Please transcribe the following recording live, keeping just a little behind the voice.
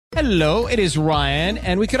Hello, it is Ryan,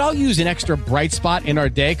 and we could all use an extra bright spot in our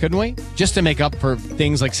day, couldn't we? Just to make up for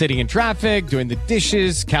things like sitting in traffic, doing the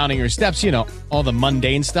dishes, counting your steps, you know, all the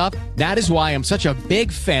mundane stuff. That is why I'm such a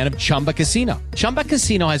big fan of Chumba Casino. Chumba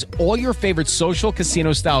Casino has all your favorite social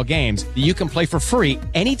casino-style games that you can play for free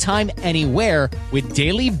anytime, anywhere with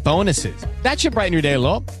daily bonuses. That should brighten your day a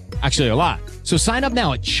little. Actually, a lot. So sign up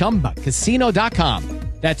now at ChumbaCasino.com.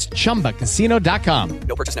 That's ChumbaCasino.com.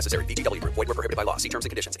 No purchase necessary. VGW Group. Void where prohibited by law. See terms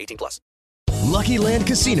and conditions. 18+. Lucky Land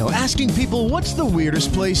Casino, asking people, what's the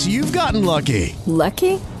weirdest place you've gotten lucky?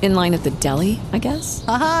 Lucky? In line at the deli, I guess?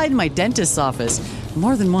 Aha, in my dentist's office.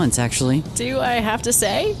 More than once, actually. Do I have to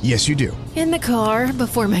say? Yes, you do. In the car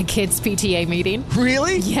before my kids' PTA meeting.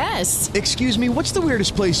 Really? Yes. Excuse me, what's the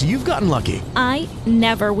weirdest place you've gotten lucky? I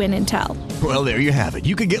never win and tell. Well, there you have it.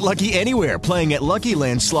 You can get lucky anywhere, playing at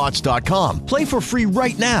LuckyLandSlots.com. Play for free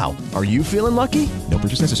right now. Are you feeling lucky? No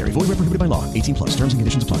purchase necessary. Void where prohibited by law. 18+. Terms and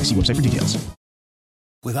conditions apply. See website for details.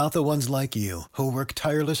 Without the ones like you, who work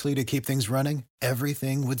tirelessly to keep things running,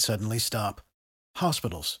 everything would suddenly stop.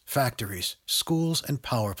 Hospitals, factories, schools, and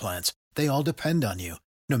power plants, they all depend on you.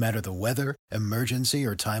 No matter the weather, emergency,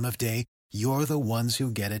 or time of day, you're the ones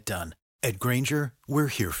who get it done. At Grainger, we're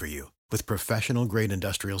here for you with professional-grade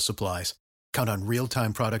industrial supplies. Count on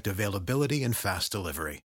real-time product availability and fast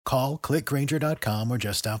delivery. Call, clickgrainger.com, or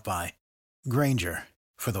just stop by. Grainger,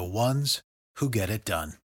 for the ones who get it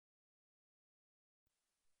done.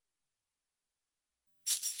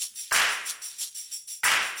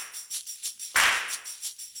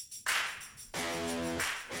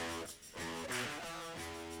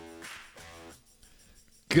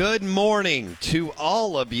 Good morning to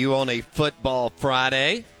all of you on a Football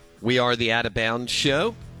Friday. We are the Out of Bounds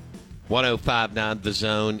Show, 105.9 The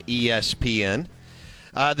Zone, ESPN.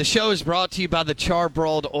 The show is brought to you by the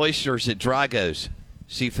Charbroiled Oysters at Drago's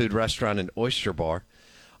Seafood Restaurant and Oyster Bar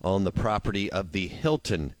on the property of the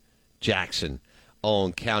Hilton Jackson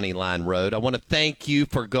on County Line Road. I want to thank you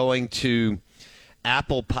for going to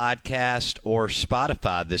Apple Podcast or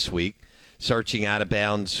Spotify this week, searching Out of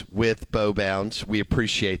Bounds with Bo Bounds. We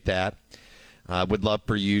appreciate that. Would love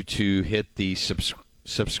for you to hit the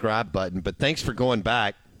subscribe button. But thanks for going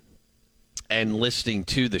back and listening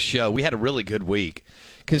to the show. We had a really good week.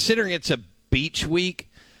 Considering it's a beach week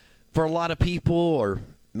for a lot of people, or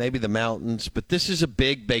maybe the mountains, but this is a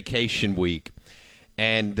big vacation week.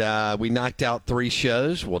 And we knocked out 3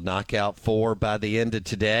 shows. We'll knock out 4 by the end of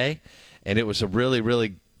today. And it was a really,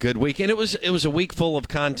 really good week. And it was a week full of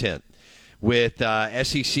content. With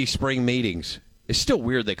SEC spring meetings. It's still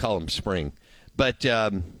weird they call them spring. But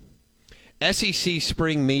SEC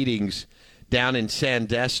spring meetings down in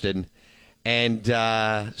Sandestin. And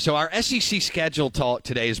so our SEC schedule talk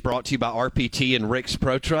today is brought to you by RPT and Rick's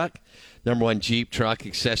Pro Truck, #1 Jeep truck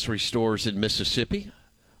accessory stores in Mississippi.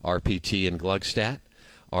 RPT in Gluckstadt,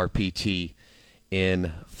 RPT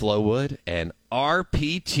in Flowood, and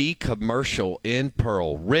RPT Commercial in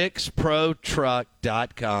Pearl.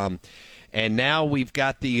 RicksProTruck.com. And now we've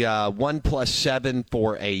got the 1+7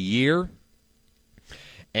 for a year.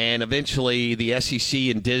 And eventually the SEC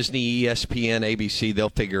and Disney, ESPN, ABC, they'll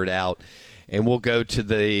figure it out. And we'll go to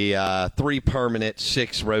the 3 permanent,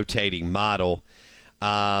 6 rotating model.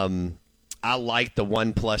 I like the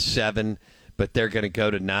 1+7, but they're going to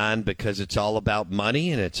go to 9 because it's all about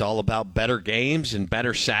money and it's all about better games and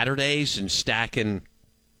better Saturdays and stacking.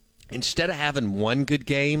 Instead of having one good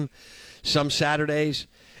game some Saturdays,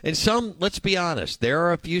 and some, let's be honest, there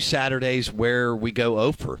are a few Saturdays where we go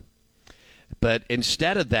over. But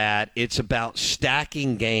instead of that, it's about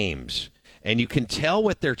stacking games. And you can tell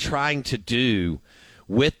what they're trying to do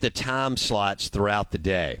with the time slots throughout the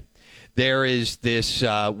day. There is this,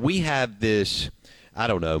 we have this, I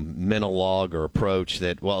don't know, mental log or approach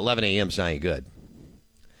that, 11 a.m. is not any good.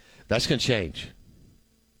 That's going to change.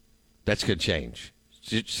 That's going to change.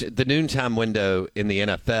 The noontime window in the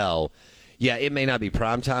NFL, yeah, it may not be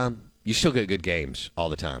prime time. You still get good games all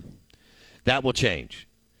the time. That will change.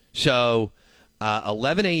 So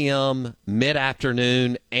 11 a.m.,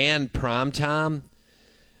 mid-afternoon, and prime time.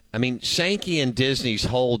 I mean, Sankey and Disney's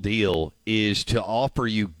whole deal is to offer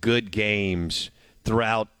you good games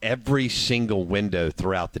throughout every single window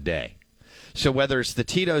throughout the day. So whether it's the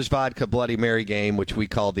Tito's Vodka Bloody Mary game, which we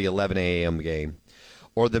call the 11 a.m. game,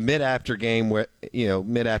 or the mid-afternoon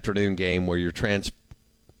game where you're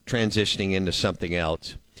transitioning into something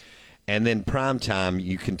else. And then prime time,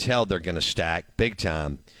 you can tell they're going to stack big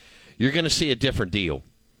time. You're going to see a different deal.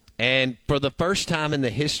 And for the first time in the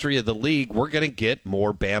history of the league, we're going to get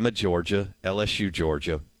more Bama, Georgia, LSU,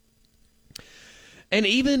 Georgia. And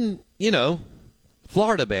even,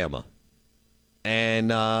 Florida, Bama.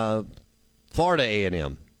 And Florida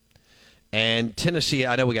A&M. And Tennessee,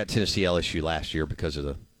 I know we got Tennessee LSU last year because of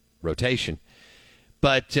the rotation,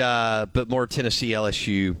 but more Tennessee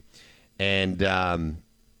LSU, and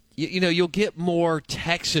you'll get more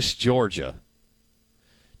Texas Georgia,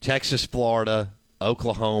 Texas Florida,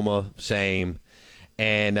 Oklahoma, same,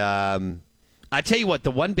 and I tell you what,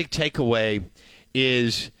 the one big takeaway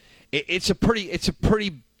is it's a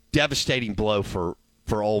pretty devastating blow for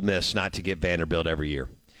Ole Miss not to get Vanderbilt every year.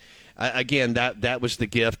 Again, that was the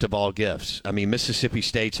gift of all gifts. I mean, Mississippi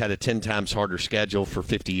State's had a 10 times harder schedule for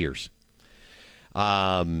 50 years.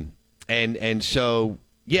 And so,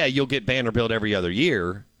 yeah, you'll get Vanderbilt every other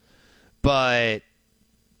year, but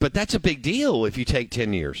that's a big deal if you take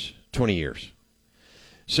 10 years, 20 years.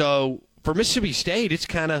 So for Mississippi State, it's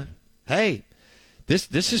kind of, hey,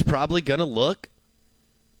 this is probably going to look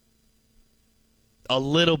a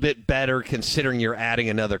little bit better considering you're adding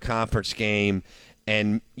another conference game,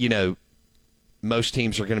 and most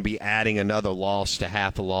teams are going to be adding another loss to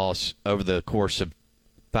half a loss over the course of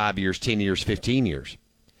 5 years, 10 years, 15 years.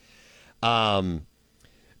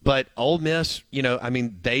 But Ole Miss,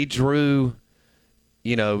 they drew,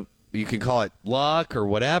 you can call it luck or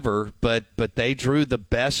whatever, but they drew the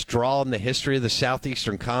best draw in the history of the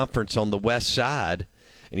Southeastern Conference on the west side,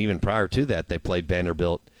 and even prior to that, they played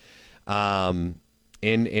Vanderbilt in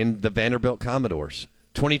the Vanderbilt Commodores.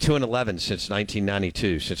 22-11 since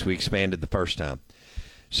 1992, since we expanded the first time.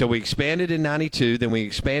 So we expanded in 92, then we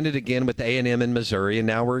expanded again with A&M in Missouri, and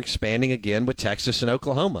now we're expanding again with Texas and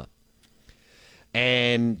Oklahoma.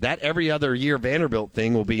 And that every other year Vanderbilt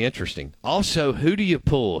thing will be interesting. Also, who do you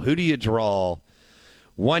pull? Who do you draw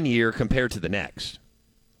one year compared to the next?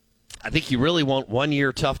 I think you really want 1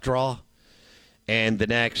 year tough draw and the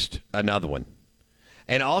next another one.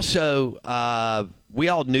 And also, we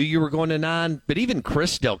all knew you were going to 9, but even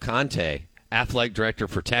Chris Del Conte, athletic director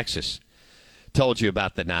for Texas, told you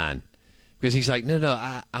about the 9. Because he's like,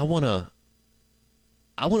 no, I want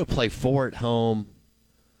to play 4 at home,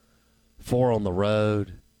 4 on the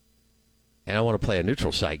road, and I want to play a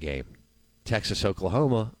neutral site game, Texas,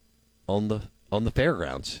 Oklahoma, on the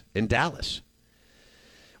fairgrounds in Dallas.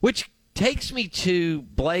 Which takes me to,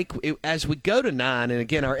 Blake, as we go to 9, and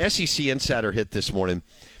again, our SEC Insider Hit this morning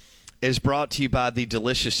is brought to you by the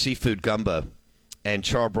delicious seafood gumbo and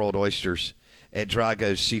charbroiled oysters at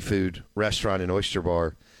Drago's Seafood Restaurant and Oyster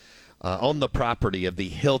Bar on the property of the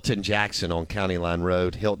Hilton Jackson on County Line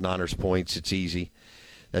Road. Hilton Honors Points, it's easy.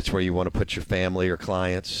 That's where you want to put your family or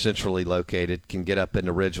clients, centrally located. Can get up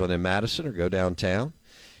into Ridgeland and Madison or go downtown,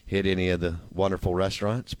 hit any of the wonderful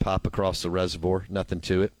restaurants, pop across the reservoir, nothing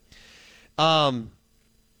to it.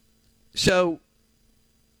 So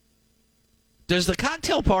does the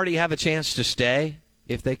cocktail party have a chance to stay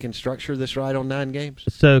if they can structure this right on 9 games?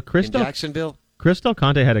 So in Jacksonville? Chris Del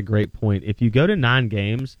Conte had a great point. If you go to 9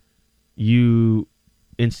 games,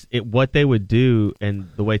 what they would do, and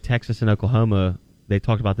the way Texas and Oklahoma, they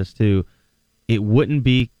talked about this too, it would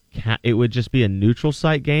just be a neutral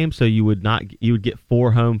site game, so you would get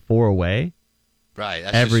 4 home, 4 away. Right.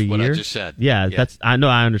 That's every just what year. I just said. Yeah. I know,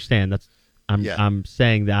 I understand. I'm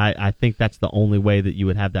saying that I think that's the only way that you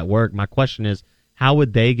would have that work. My question is, how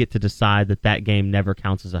would they get to decide that game never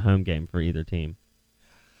counts as a home game for either team?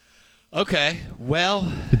 Okay,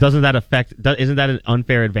 well, isn't that an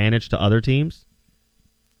unfair advantage to other teams?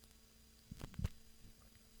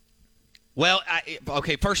 Well,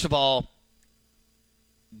 first of all,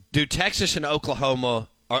 do Texas and Oklahoma,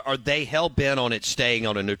 are they hell-bent on it staying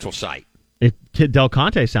on a neutral site? Del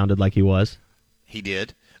Conte sounded like he was. He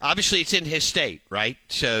did. Obviously, it's in his state, right?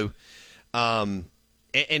 So, and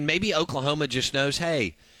maybe Oklahoma just knows,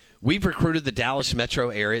 hey, we've recruited the Dallas metro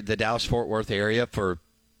area, the Dallas-Fort Worth area for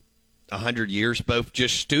 100 years, both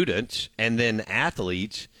just students and then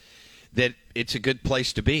athletes, that it's a good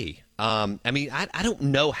place to be. I don't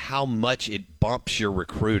know how much it bumps your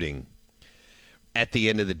recruiting at the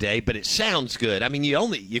end of the day, but it sounds good. I mean,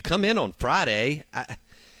 you come in on Friday.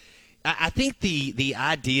 I think the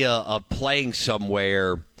idea of playing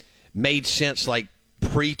somewhere made sense like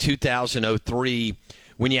pre-2003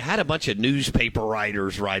 when you had a bunch of newspaper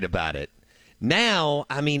writers write about it. Now,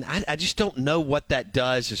 I just don't know what that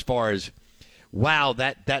does as far as, wow,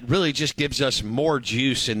 that really just gives us more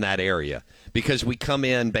juice in that area because we come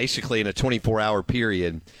in basically in a 24-hour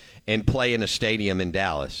period and play in a stadium in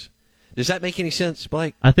Dallas. Does that make any sense,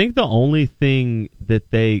 Blake? I think the only thing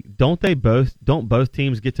that don't both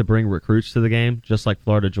teams get to bring recruits to the game, just like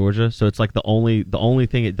Florida, Georgia. So it's like the only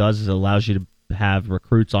thing it does is it allows you to have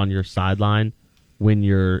recruits on your sideline when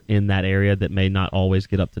you're in that area that may not always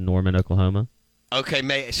get up to Norman, Oklahoma.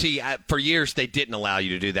 Okay, for years they didn't allow you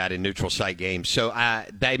to do that in neutral site games, so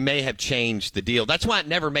they may have changed the deal. That's why it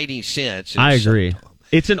never made any sense. I agree.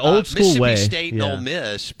 It's an old school way. Mississippi State and Ole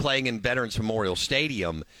Miss playing in Veterans Memorial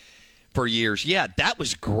Stadium for years. Yeah, that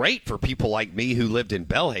was great for people like me who lived in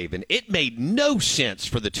Belhaven. It made no sense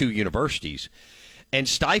for the two universities and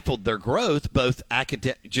stifled their growth, both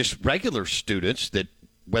just regular students that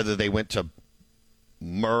whether they went to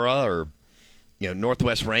Murrah or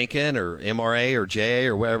Northwest Rankin or MRA or JA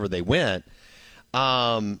or wherever they went.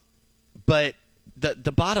 But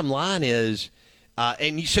the bottom line is,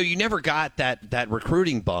 so you never got that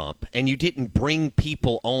recruiting bump, and you didn't bring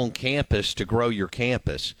people on campus to grow your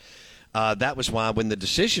campus. That was why when the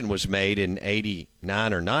decision was made in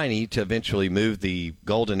 89 or 90 to eventually move the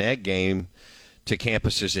Golden Egg game to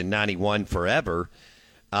campuses in 91 forever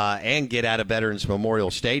and get out of Veterans Memorial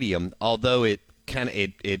Stadium, although it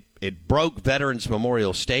broke Veterans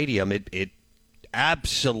Memorial Stadium. It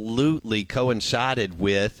absolutely coincided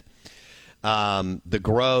with the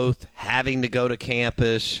growth, having to go to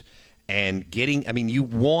campus, and getting. I mean, you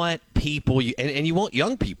want people, and you want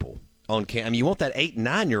young people on campus. I mean, you want that 8 and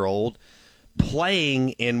 9-year-old playing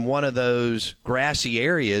in one of those grassy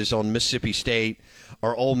areas on Mississippi State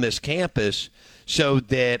or Ole Miss campus, so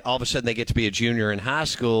that all of a sudden they get to be a junior in high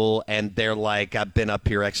school, and they're like, I've been up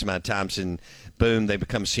here X amount of times, and boom, they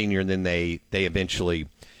become senior, and then they eventually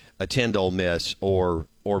attend Ole Miss or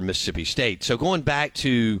Mississippi State. So going back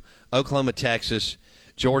to Oklahoma, Texas,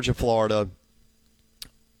 Georgia, Florida,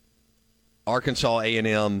 Arkansas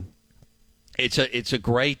A&M, it's a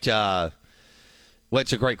great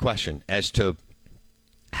it's a great question as to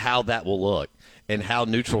how that will look and how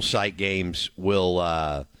neutral site games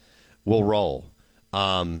will roll.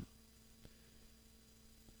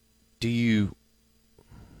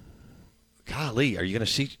 Golly, are you going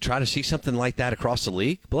to try to see something like that across the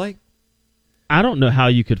league, Blake? I don't know how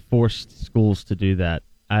you could force schools to do that.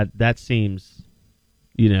 That seems,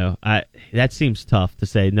 that seems tough to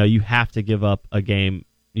say. No, you have to give up a game.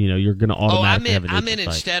 You're going to automatically have a neutral site.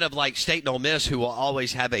 Instead of like State and Ole Miss, who will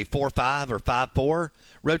always have a 4-5 or 5-4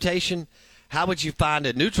 rotation. How would you find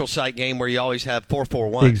a neutral site game where you always have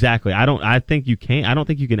 4-4-1? Exactly. I don't think you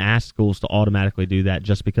can ask schools to automatically do that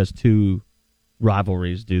just because two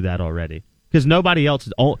rivalries do that already. Because nobody else,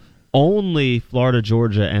 only Florida,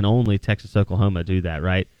 Georgia, and only Texas, Oklahoma do that,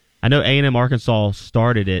 right? I know A&M Arkansas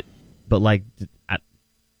started it, but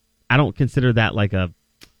I don't consider that like a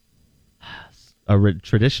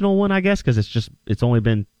traditional one, I guess, because it's only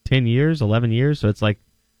been 10 years, 11 years, so it's like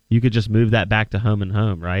you could just move that back to home and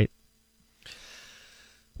home, right?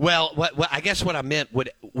 Well, I guess what I meant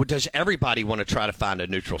does everybody want to try to find a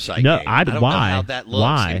neutral site no, game? I don't why? know how that looks.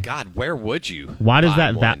 Why? And God, where would you? Why does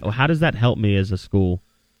how does that help me as a school?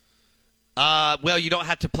 Well, you don't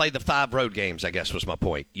have to play the 5 road games, I guess was my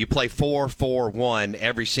point. You play 4-4-1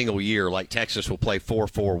 every single year, like Texas will play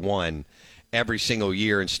 4-4-1 every single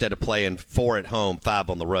year instead of playing 4 at home, 5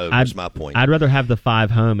 on the road, was my point. I'd rather have the 5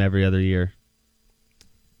 home every other year.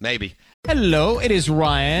 Maybe. Hello, it is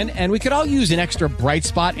Ryan, and we could all use an extra bright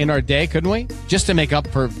spot in our day, couldn't we? Just to make up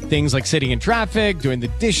for things like sitting in traffic, doing the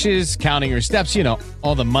dishes, counting your steps,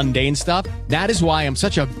 all the mundane stuff. That is why I'm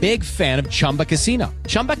such a big fan of Chumba Casino.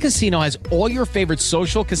 Chumba Casino has all your favorite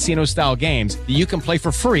social casino-style games that you can play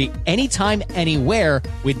for free anytime, anywhere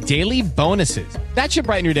with daily bonuses. That should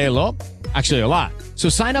brighten your day a little. Actually, a lot. So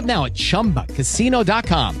sign up now at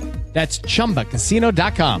ChumbaCasino.com. That's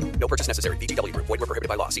ChumbaCasino.com. No purchase necessary. VGW Group. Void where prohibited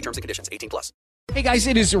by law. See terms and conditions. 18+. Hey guys,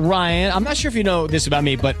 it is Ryan. I'm not sure if you know this about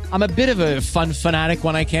me, but I'm a bit of a fun fanatic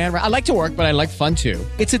when I can. I like to work, but I like fun too.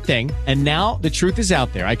 It's a thing. And now the truth is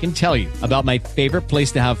out there. I can tell you about my favorite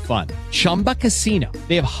place to have fun. Chumba Casino.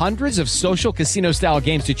 They have hundreds of social casino style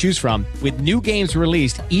games to choose from with new games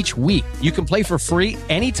released each week. You can play for free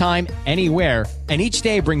anytime, anywhere. And each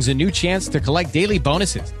day brings a new chance to collect daily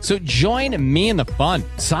bonuses. So join me in the fun.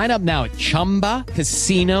 Sign up now at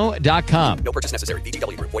ChumbaCasino.com. No purchase necessary.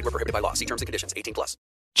 VGW Group. Void where prohibited by law. See terms and conditions. 18+.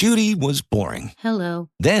 Judy was boring. Hello.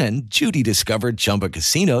 Then Judy discovered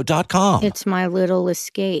ChumbaCasino.com. It's my little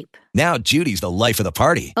escape. Now Judy's the life of the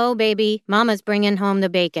party. Oh, baby, mama's bringing home the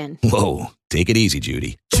bacon. Whoa, take it easy,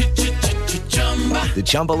 Judy. The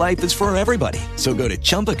Chumba life is for everybody. So go to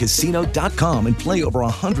ChumbaCasino.com and play over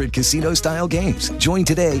 100 casino-style games. Join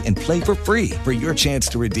today and play for free for your chance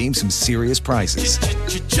to redeem some serious prizes.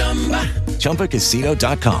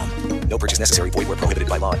 ChumbaCasino.com. No purchase necessary. Void where prohibited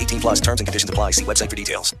by law. 18+. Terms and conditions apply. See website for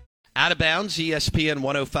details. Out of Bounds, ESPN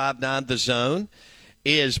 105.9 The Zone,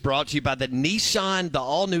 is brought to you by the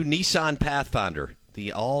all-new Nissan Pathfinder.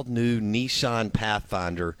 The all-new Nissan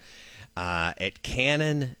Pathfinder at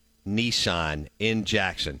Cannon Nissan in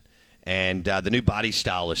Jackson. And the new body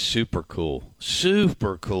style is super cool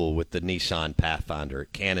with the Nissan Pathfinder,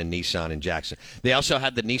 Canon, Nissan, and Jackson. They also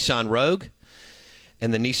had the Nissan Rogue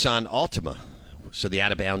and the Nissan Altima. So the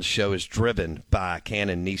Out of Bounds show is driven by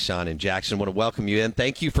Canon, Nissan, and Jackson. I want to welcome you in.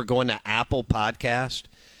 Thank you for going to Apple Podcast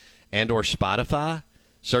and or Spotify,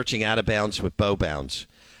 searching Out of Bounds with Bo Bounds.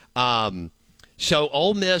 So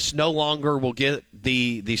Ole Miss no longer will get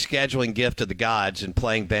the scheduling gift of the gods and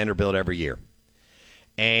playing Vanderbilt every year.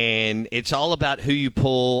 And it's all about who you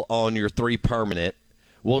pull on your 3 permanent.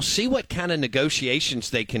 We'll see what kind of negotiations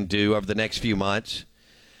they can do over the next few months,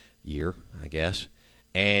 year, I guess,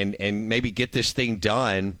 and maybe get this thing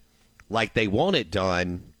done like they want it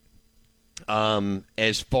done.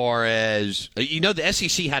 As far as, the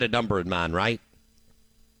SEC had a number in mind, right?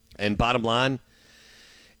 And bottom line,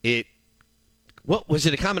 what was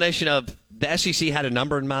it, a combination of the SEC had a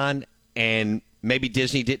number in mind and maybe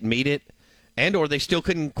Disney didn't meet it, and or they still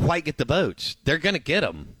couldn't quite get the votes. They're going to get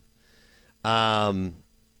them.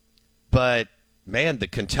 But, man, the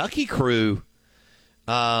Kentucky crew,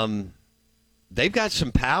 they've got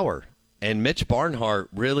some power. And Mitch Barnhart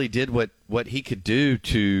really did what he could do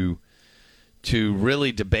to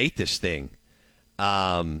really debate this thing.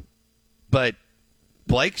 But,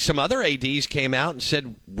 Blake, some other ADs came out and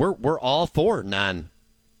said, we're all for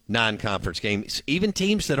non-conference games, even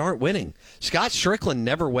teams that aren't winning. Scott Strickland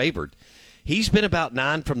never wavered. He's been about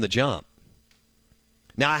 9 from the jump.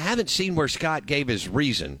 Now, I haven't seen where Scott gave his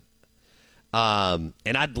reason, and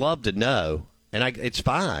I'd love to know, and it's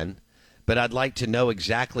fine, but I'd like to know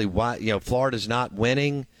exactly why. Florida's not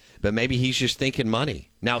winning, but maybe he's just thinking money.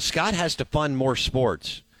 Now, Scott has to fund more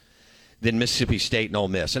sports than Mississippi State and Ole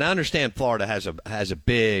Miss, and I understand Florida has a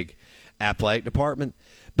big athletic department,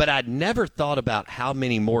 but I'd never thought about how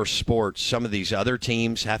many more sports some of these other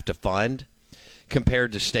teams have to fund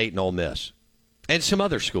compared to State and Ole Miss and some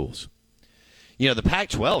other schools. The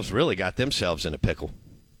Pac-12's really got themselves in a pickle.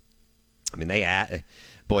 I mean,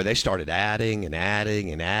 they started adding in the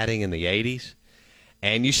 80s.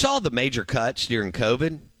 And you saw the major cuts during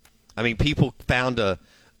COVID. I mean, people found a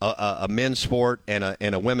men's sport and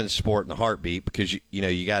a women's sport in a heartbeat because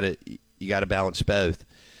you got to balance both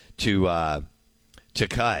to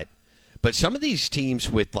cut. But some of these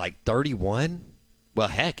teams with like 31, well,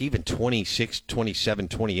 heck, even 26, 27,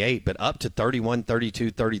 28, but up to 31,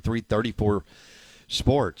 32, 33, 34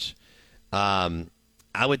 sports. I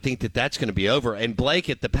would think that that's going to be over. And, Blake,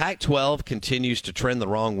 if the Pac-12 continues to trend the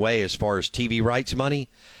wrong way as far as TV rights money,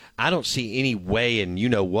 I don't see any way, and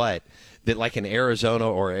that like an Arizona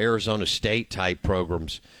or Arizona State type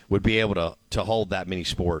programs would be able to hold that many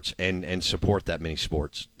sports and support that many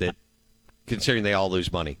sports, that considering they all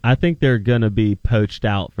lose money. I think they're going to be poached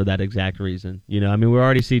out for that exact reason. We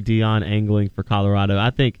already see Deion angling for Colorado. I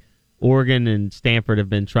think Oregon and Stanford have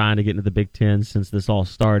been trying to get into the Big Ten since this all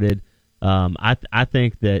started. I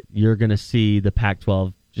think that you're going to see the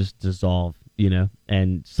Pac-12 just dissolve,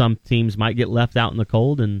 and some teams might get left out in the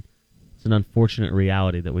cold, and it's an unfortunate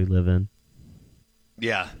reality that we live in.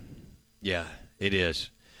 Yeah, it is.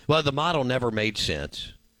 Well, the model never made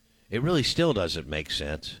sense. It really still doesn't make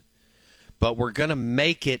sense. But we're going to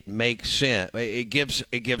make it make sense. It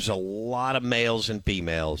gives a lot of males and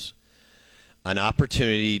females an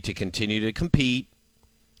opportunity to continue to compete,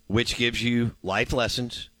 which gives you life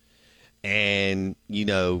lessons and,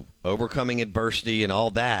 overcoming adversity and all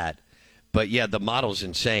that. But, yeah, the model's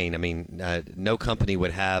insane. I mean, no company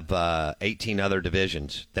would have 18 other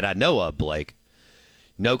divisions that I know of, Blake.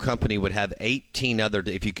 No company would have 18 other –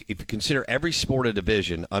 if you consider every sport a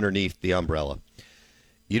division underneath the umbrella –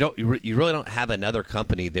 You really don't have another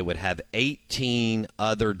company that would have 18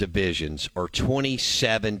 other divisions or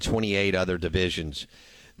 27, 28 other divisions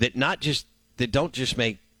that don't just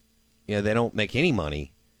make, they don't make any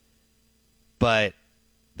money, but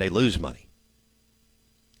they lose money.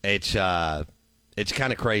 It's kind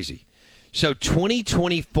of crazy. So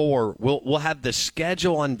 2024, we'll have the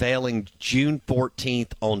schedule unveiling June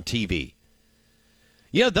 14th on TV.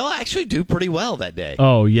 They'll actually do pretty well that day.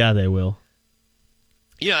 Oh yeah, they will.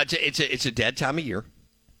 It's a dead time of year,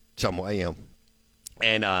 some way,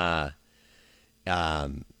 and I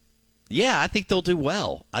think they'll do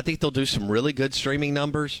well. I think they'll do some really good streaming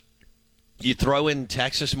numbers. You throw in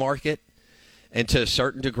Texas market, and to a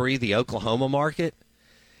certain degree the Oklahoma market,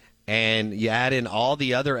 and you add in all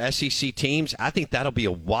the other SEC teams. I think that'll be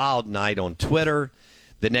a wild night on Twitter.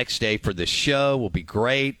 The next day for this show will be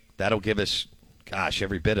great. That'll give us,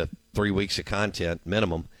 every bit of 3 weeks of content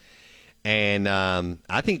minimum. And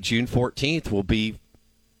I think June 14th will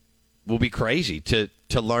be crazy to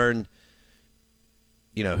learn,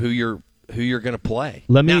 who you're going to play.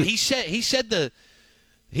 Now he said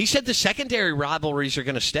He said the secondary rivalries are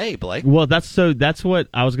going to stay, Blake. Well, that's what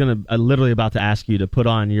I was literally about to ask you to put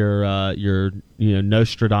on your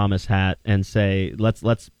Nostradamus hat and say let's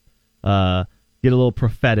get a little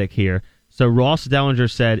prophetic here. So Ross Dellinger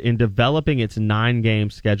said in developing its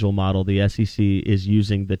 9-game schedule model, the SEC is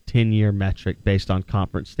using the 10-year metric based on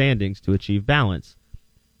conference standings to achieve balance.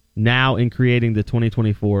 Now, in creating the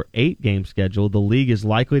 2024 8-game schedule, the league is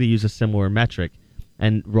likely to use a similar metric.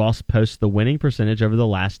 And Ross posts the winning percentage over the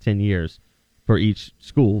last 10 years for each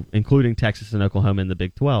school, including Texas and Oklahoma in the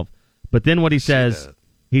Big 12. But then what he says,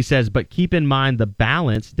 but keep in mind the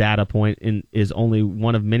balance data point is only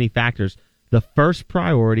one of many factors. The first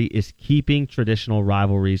priority is keeping traditional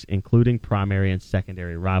rivalries, including primary and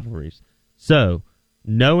secondary rivalries. So,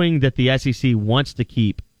 knowing that the SEC wants to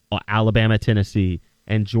keep Alabama, Tennessee,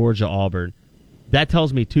 and Georgia, Auburn, that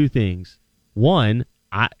tells me two things. One,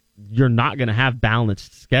 you're not going to have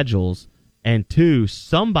balanced schedules, and two,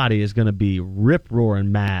 somebody is going to be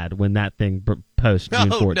rip-roaring mad when that thing posts June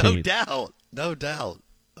 14th. No doubt.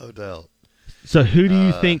 So who do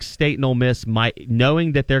you think State and Ole Miss might,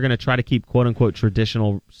 knowing that they're going to try to keep quote-unquote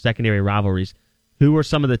traditional secondary rivalries, who are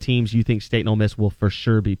some of the teams you think State and Ole Miss will for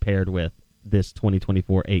sure be paired with this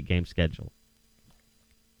 2024 8-game schedule?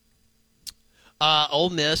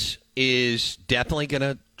 Ole Miss is definitely going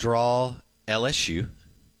to draw LSU.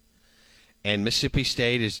 And Mississippi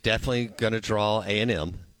State is definitely going to draw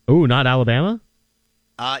A&M. Oh, not Alabama?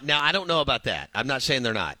 Now, I don't know about that. I'm not saying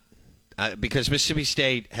they're not. Because Mississippi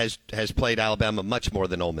State has played Alabama much more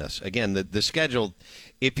than Ole Miss. Again, the schedule,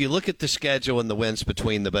 if you look at the schedule and the wins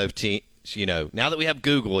between the both teams, now that we have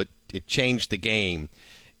Google, it changed the game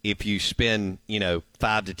if you spend,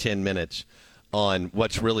 5 to 10 minutes on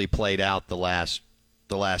what's really played out the last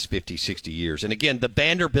 50, 60 years. And again, the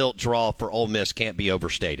Vanderbilt draw for Ole Miss can't be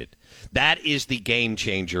overstated. That is the game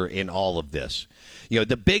changer in all of this.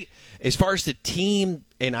 As far as the team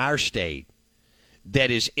in our state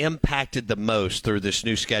that is impacted the most through this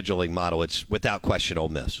new scheduling model, it's without question Ole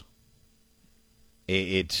Miss.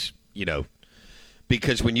 It's,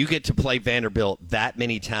 because when you get to play Vanderbilt that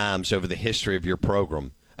many times over the history of your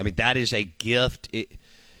program, I mean, that is a gift.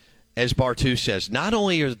 As Bartu says, not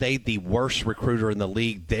only are they the worst recruiter in the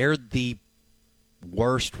league, they're the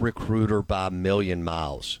worst recruiter by a million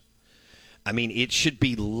miles. I mean, it should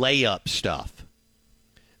be layup stuff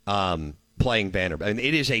playing Vanderbilt. I mean,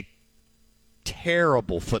 it is a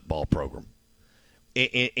terrible football program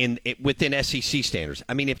within SEC standards.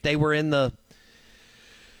 I mean, if they were in the,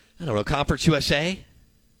 Conference USA,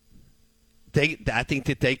 I think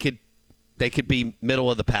that they could be middle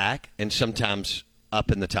of the pack and sometimes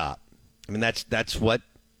up in the top. I mean, that's what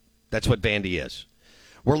Vandy is.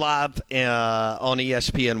 We're live on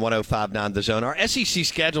ESPN 105.9 The Zone. Our SEC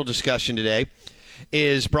schedule discussion today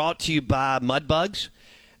is brought to you by Mudbugs.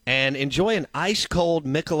 And enjoy an ice-cold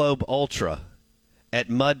Michelob Ultra at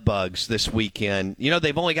Mudbugs this weekend.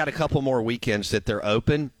 They've only got a couple more weekends that they're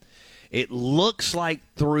open. It looks like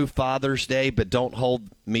through Father's Day, but don't hold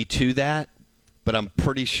me to that. But I'm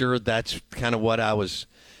pretty sure that's kind of what I was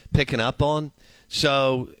picking up on.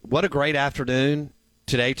 So what a great afternoon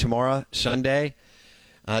today, tomorrow, Sunday,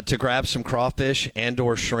 to grab some crawfish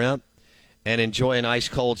and/or shrimp and enjoy an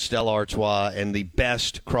ice-cold Stella Artois. And the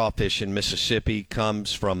best crawfish in Mississippi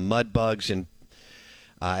comes from Mudbugs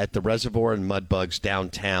at the Reservoir and Mudbugs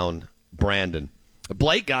downtown Brandon.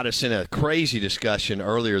 Blake got us in a crazy discussion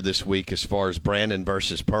earlier this week as far as Brandon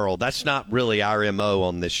versus Pearl. That's not really our MO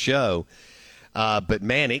on this show. But,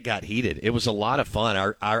 man, it got heated. It was a lot of fun.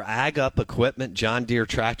 Our Ag Up Equipment John Deere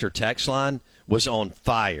tractor text line was on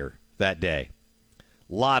fire that day.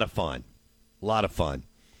 A lot of fun.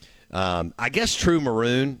 I guess True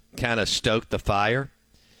Maroon kind of stoked the fire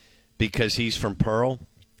because he's from Pearl,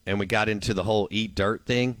 and we got into the whole eat dirt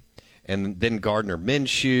thing, and then Gardner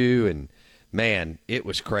Minshew, and, man, it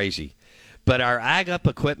was crazy. But our Ag Up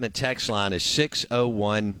Equipment text line is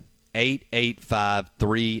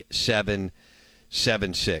 601-885-3776.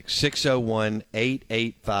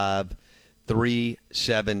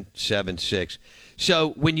 601-885-3776. So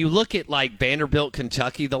when you look at like Vanderbilt,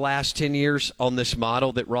 Kentucky the last 10 years on this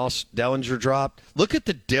model that Ross Dellinger dropped, look at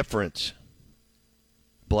the difference,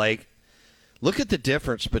 Blake. Look at the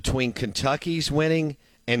difference between Kentucky's winning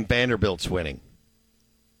and Vanderbilt's winning.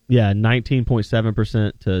 Yeah,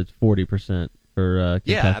 19.7% to 40% for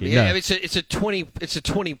Kentucky. Yeah, I mean, it's a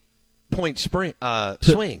 20-point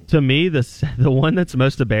swing. To me, the one that's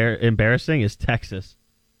most embarrassing is Texas.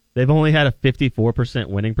 They've only had a 54%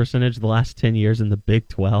 winning percentage the last 10 years in the Big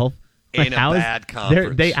 12. Like, in a bad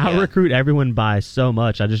conference. They out-recruit everyone by so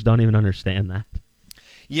much. I just don't even understand that.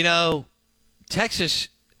 Texas,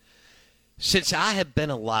 since I have been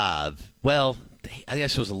alive, well, I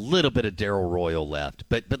guess there was a little bit of Darrell Royal left,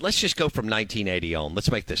 but let's just go from 1980 on.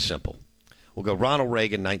 Let's make this simple. We'll go Ronald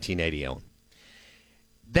Reagan, 1980 on.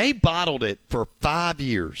 They bottled it for 5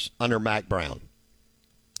 years under Mack Brown,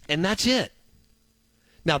 and that's it.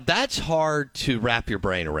 Now, that's hard to wrap your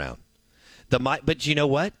brain around. But you know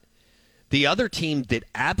what? The other team that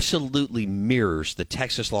absolutely mirrors the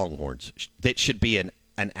Texas Longhorns, that should be a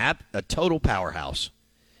total powerhouse,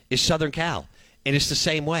 is Southern Cal, and it's the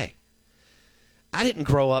same way. I didn't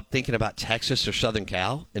grow up thinking about Texas or Southern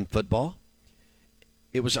Cal in football.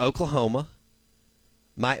 It was Oklahoma.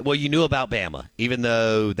 You knew about Bama, even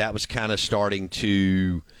though that was kind of starting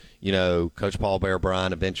to, Coach Paul Bear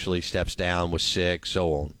Bryant eventually steps down, was sick,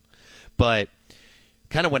 so on. But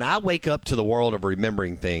kind of when I wake up to the world of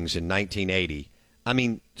remembering things in 1980, I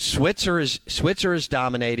mean, Switzer is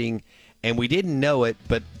dominating, and we didn't know it,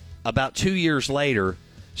 but about 2 years later,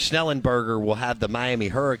 Snellenberger will have the Miami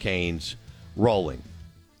Hurricanes rolling.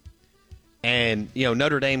 And,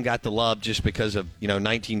 Notre Dame got the love just because of,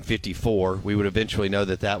 1954. We would eventually know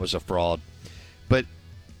that was a fraud. But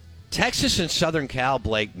Texas and Southern Cal,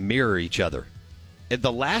 Blake, mirror each other. In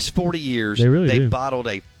the last 40 years, they bottled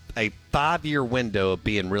a 5-year window of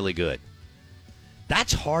being really good.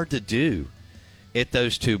 That's hard to do at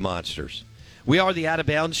those two monsters. We are the Out of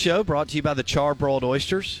Bounds Show, brought to you by the Charbroiled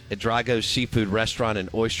Oysters at Drago's Seafood Restaurant and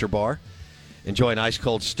Oyster Bar. Enjoy an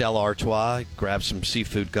ice-cold Stella Artois. Grab some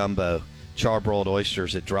seafood gumbo. Charbroiled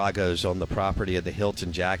Oysters at Drago's on the property of the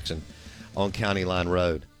Hilton Jackson on County Line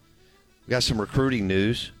Road. We got some recruiting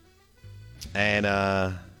news. And,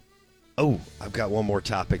 I've got one more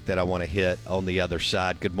topic that I want to hit on the other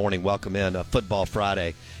side. Good morning. Welcome in. Football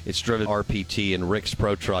Friday. It's driven RPT and Rick's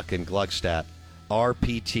Pro Truck in Gluckstadt.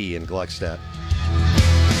 RPT in Gluckstadt.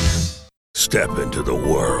 Step into the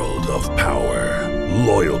world of power,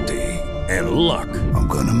 loyalty, and luck. I'm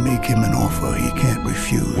going to make him an offer he can't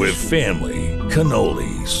refuse. With family,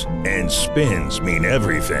 cannolis, and spins mean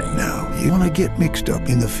everything. Now, you want to get mixed up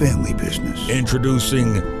in the family business.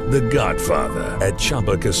 Introducing The Godfather at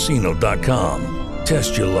ChumbaCasino.com.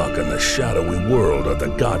 Test your luck in the shadowy world of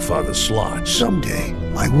The Godfather slot. Someday,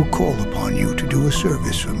 I will call upon you to do a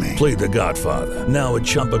service for me. Play The Godfather, now at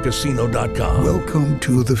ChumbaCasino.com. Welcome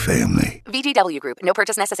to the family. VGW Group. No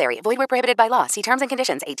purchase necessary. Void where prohibited by law. See terms and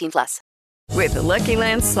conditions. 18+. With the Lucky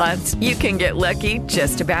Land Slots, you can get lucky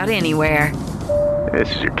just about anywhere.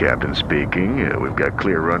 This is your captain speaking. We've got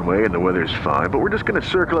clear runway and the weather's fine, but we're just going to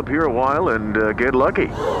circle up here a while and get lucky.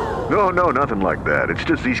 No, nothing like that. It's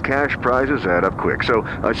just these cash prizes add up quick. So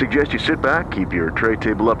I suggest you sit back, keep your tray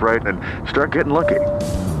table upright, and start getting lucky.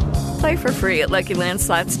 Play for free at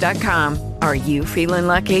LuckyLandSlots.com. Are you feeling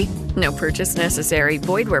lucky? No purchase necessary.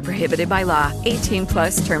 Void where prohibited by law.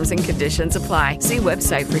 18+ terms and conditions apply. See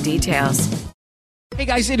website for details. Hey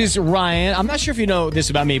guys, it is Ryan. I'm not sure if you know this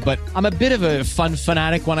about me, but I'm a bit of a fun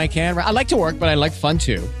fanatic when I can. I like to work, but I like fun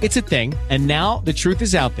too. It's a thing. And now the truth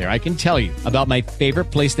is out there. I can tell you about my favorite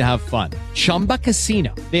place to have fun. Chumba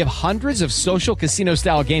Casino. They have hundreds of social casino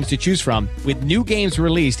style games to choose from with new games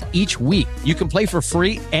released each week. You can play for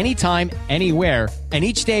free anytime, anywhere. And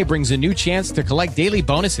each day brings a new chance to collect daily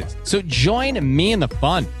bonuses. So join me in the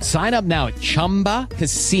fun. Sign up now at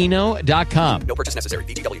ChumbaCasino.com. No purchase necessary.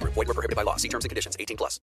 VGW Group. Void where prohibited by law. See terms and conditions.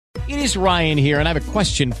 18+. It is Ryan here, and I have a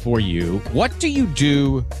question for you. What do you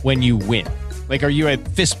do when you win? Like, are you a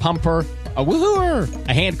fist pumper, a woohooer,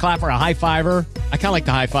 a hand clapper, a high fiver? I kind of like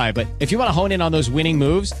the high five, but if you want to hone in on those winning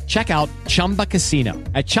moves, check out Chumba Casino.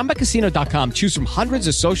 At ChumbaCasino.com, choose from hundreds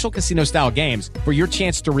of social casino-style games for your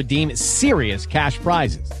chance to redeem serious cash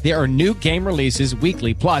prizes. There are new game releases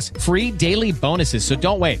weekly, plus free daily bonuses, so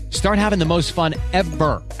don't wait. Start having the most fun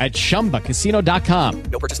ever at ChumbaCasino.com.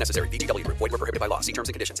 No purchase necessary. VGW Group. Void where prohibited by law. See terms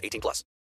and conditions. 18+.